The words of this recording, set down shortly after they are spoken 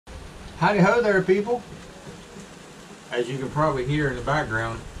Howdy ho there, people. As you can probably hear in the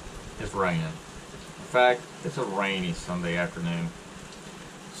background, it's raining. In fact, it's a rainy Sunday afternoon.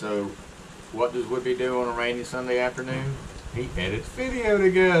 So what does Whippy do on a rainy Sunday afternoon? He edits video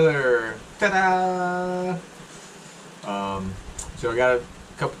together. Ta-da! So I got a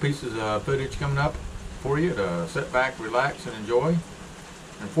couple pieces of footage coming up for you to sit back, relax, and enjoy.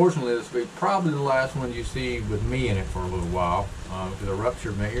 Unfortunately, this will be probably the last one you see with me in it for a little while, because I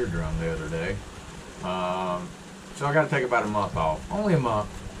ruptured my eardrum the other day. So I got to take about a month off. Only a month.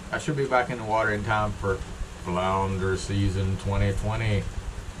 I should be back in the water in time for flounder season 2020.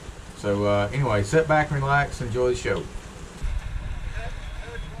 So anyway, sit back and relax, enjoy the show.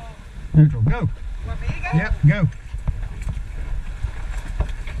 Neutral, go. Want me to go? Yep, go.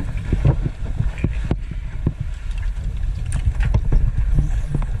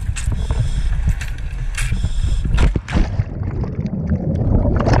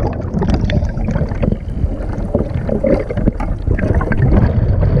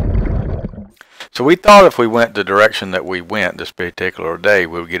 So we thought if we went the direction that we went this particular day,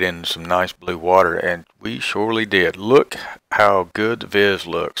 we would get into some nice blue water, and we surely did. Look how good the Viz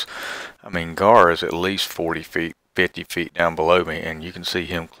looks. I mean, Gar is at least 40 feet, 50 feet down below me, and you can see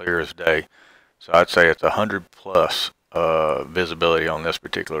him clear as day. So I'd say it's 100 plus visibility on this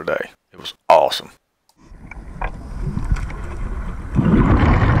particular day. It was awesome.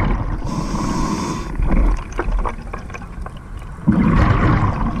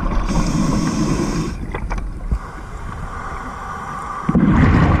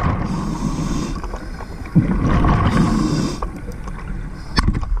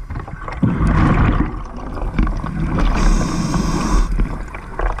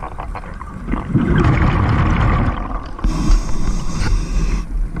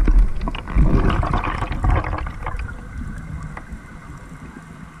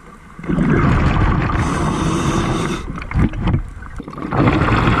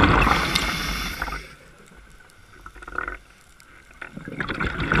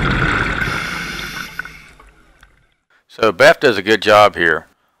 So Beth does a good job here.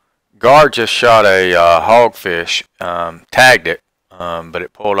 Gar just shot a hogfish, tagged it, but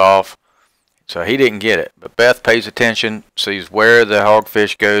it pulled off, so he didn't get it. But Beth pays attention, sees where the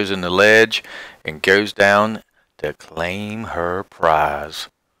hogfish goes in the ledge, and goes down to claim her prize.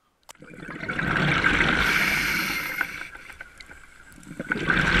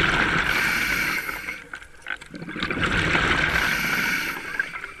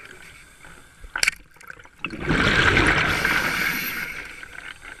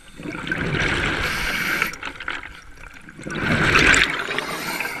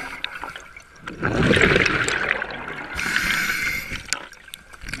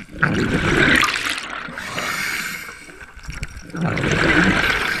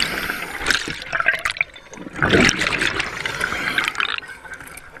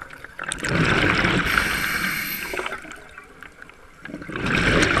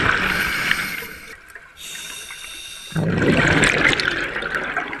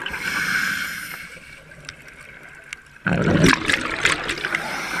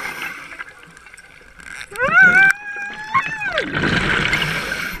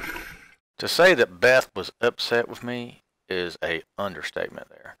 To say that Beth was upset with me is a understatement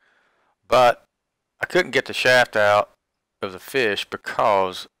there. But I couldn't get the shaft out of the fish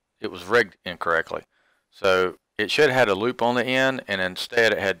because it was rigged incorrectly. So it should have had a loop on the end, and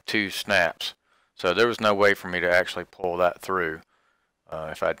instead it had two snaps. So there was no way for me to actually pull that through.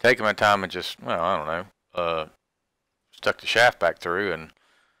 If I'd taken my time and just, well, I don't know, stuck the shaft back through and,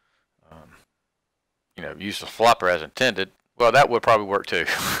 you know, used the flopper as intended, well, that would probably work too.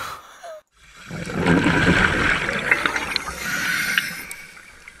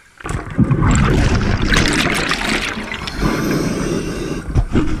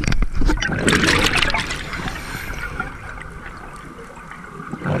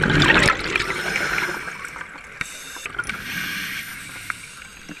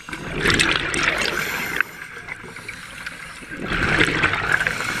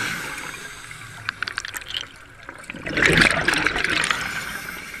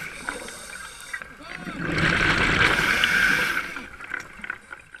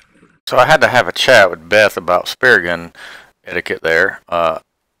 So I had to have a chat with Beth about spear gun etiquette there. I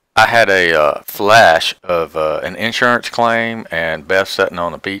had a flash of an insurance claim and Beth sitting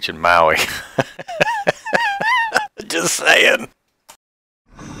on the beach in Maui. Just saying.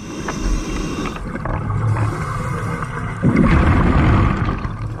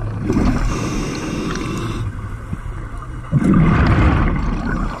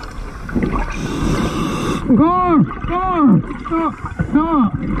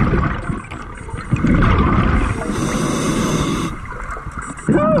 Stop!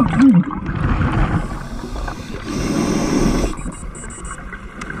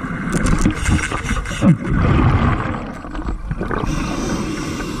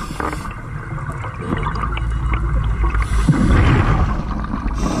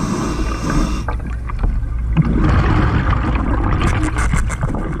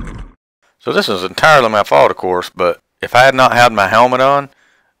 So this is entirely my fault, of course, but if I had not had my helmet on,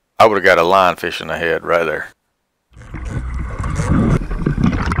 I would have got a lionfish in the head right there.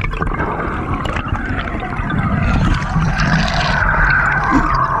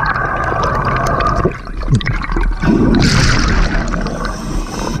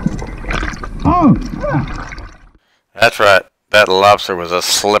 That's right, that lobster was a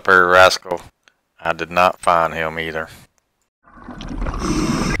slippery rascal. I did not find him either.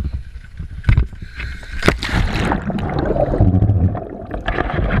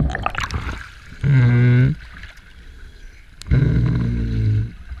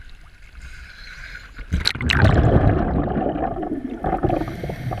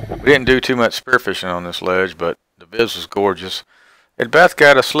 We didn't do too much spearfishing on this ledge, but the viz was gorgeous. And Beth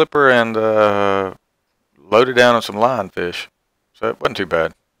got a slipper and loaded down on some lionfish, so it wasn't too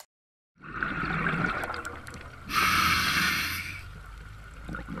bad.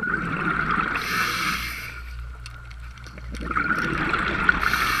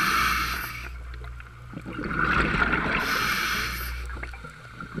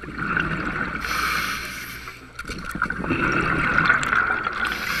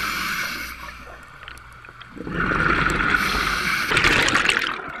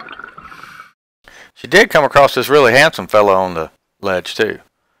 She did come across this really handsome fellow on the ledge too.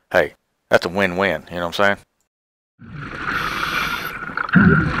 Hey, that's a win-win, you know what I'm saying?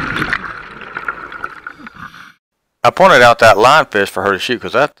 I pointed out that lionfish for her to shoot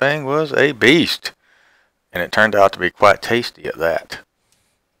because that thing was a beast. And it turned out to be quite tasty at that.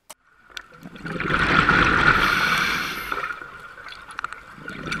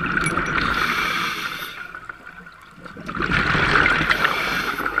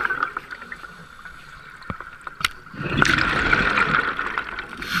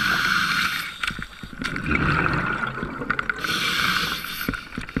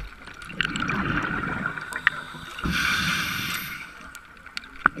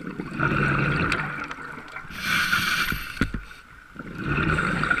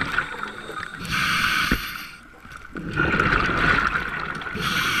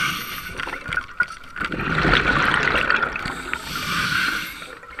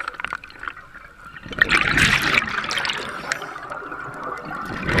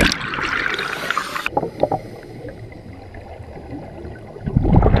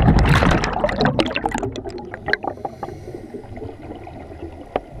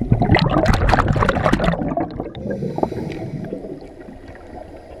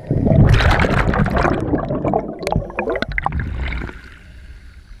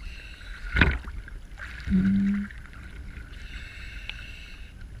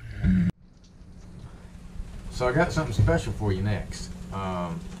 So I got something special for you next.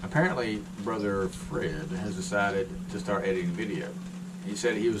 Apparently, Brother Fred has decided to start editing video. He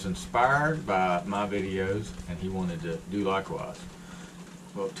said he was inspired by my videos and he wanted to do likewise.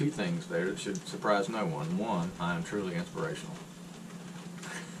 Well, two things there that should surprise no one. One, I am truly inspirational.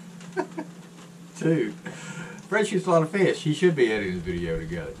 Two, Fred shoots a lot of fish. He should be editing his video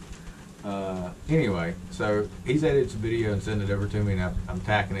together. Anyway, so he's edited some video and sent it over to me, and I'm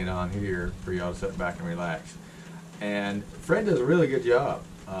tacking it on here for y'all to sit back and relax. And Fred does a really good job.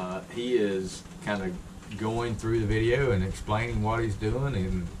 He is kind of going through the video and explaining what he's doing,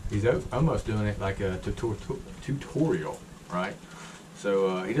 and he's almost doing it like a tutorial, right?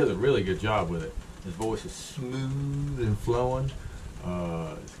 So he does a really good job with it. His voice is smooth and flowing.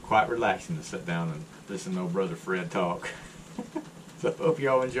 It's quite relaxing to sit down and listen to old Brother Fred talk. So I hope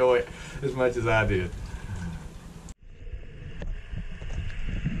y'all enjoy it as much as I did.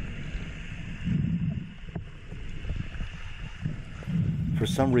 For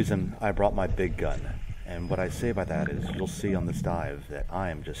some reason, I brought my big gun, and what I say by that is you'll see on this dive that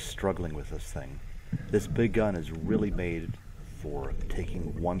I am just struggling with this thing. This big gun is really made for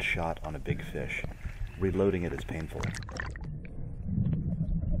taking one shot on a big fish. Reloading it is painful.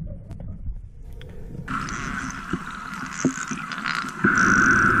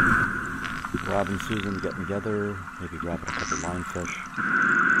 Rob and Susan getting together, maybe grabbing a couple lionfish.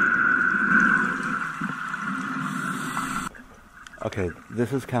 Okay,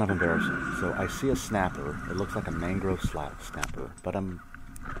 this is kind of embarrassing. So I see a snapper. It looks like a mangrove snapper, but yeah.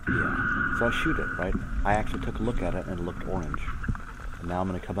 So I shoot it, right? I actually took a look at it and it looked orange. And now I'm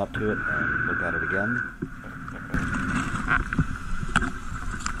going to come up to it and look at it again.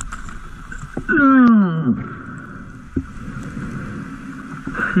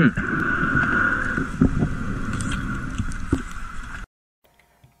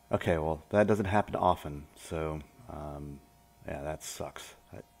 Okay, well, that doesn't happen often, so, yeah, that sucks.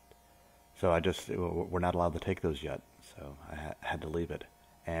 We're not allowed to take those yet, so I had to leave it.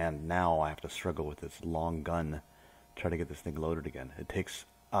 And now I have to struggle with this long gun, try to get this thing loaded again. It takes,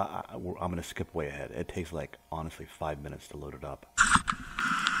 I'm going to skip way ahead. It takes, like, honestly, 5 minutes to load it up.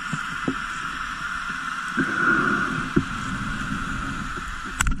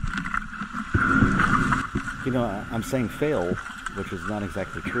 You know, I'm saying fail, which is not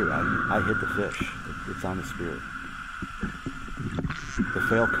exactly true. I hit the fish. It's on the spear. The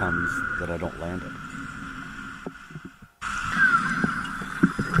fail comes that I don't land it.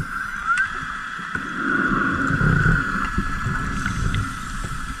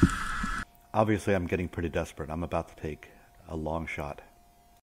 Obviously, I'm getting pretty desperate. I'm about to take a long shot.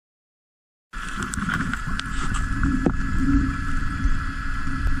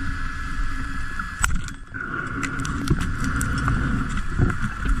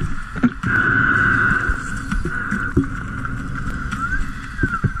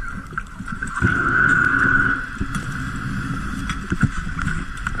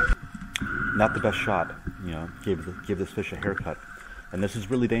 Not the best shot, you know, give this fish a haircut. And this is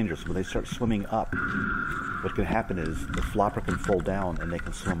really dangerous. When they start swimming up, what can happen is the flopper can fall down and they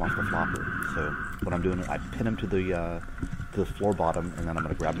can swim off the flopper. So what I'm doing is I pin him to the floor bottom, and then I'm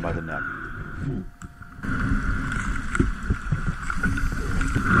going to grab him by the neck.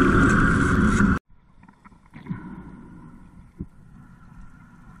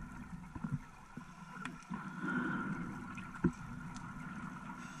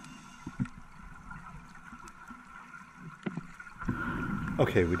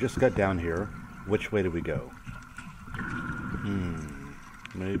 Okay, we just got down here. Which way do we go?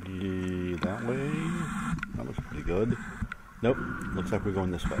 Maybe that way? That looks pretty good. Nope, looks like we're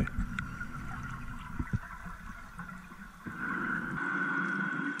going this way.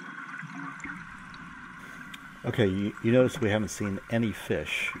 Okay, you notice we haven't seen any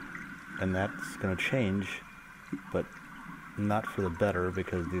fish, and that's going to change, but not for the better,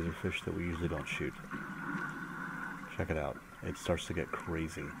 because these are fish that we usually don't shoot. Check it out. It starts to get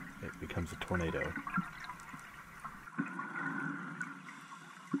crazy. It becomes a tornado.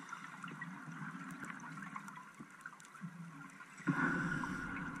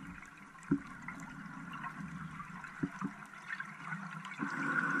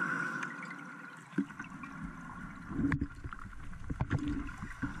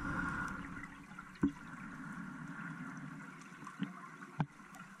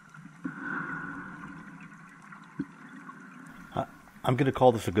 I'm going to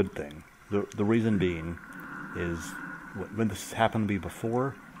call this a good thing. The reason being is when this happened to me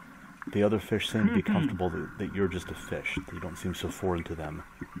before, the other fish seem to be comfortable that you're just a fish. That you don't seem so foreign to them,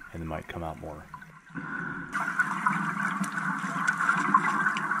 and they might come out more.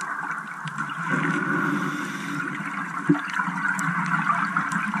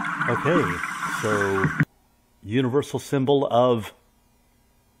 Okay, so universal symbol of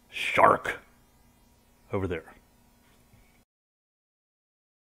shark over there.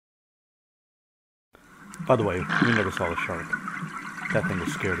 By the way, we never saw a shark. That thing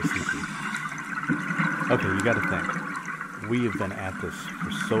was scared of CP. Okay, you gotta think. We have been at this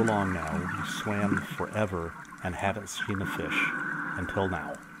for so long now. We swam forever and haven't seen a fish until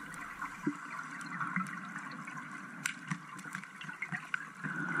now.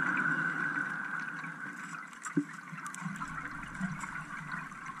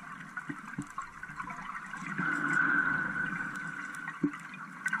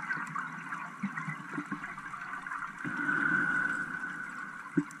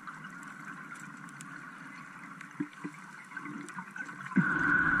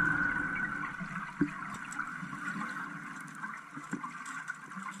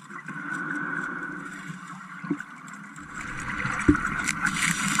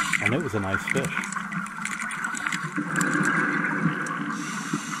 And it was a nice fish.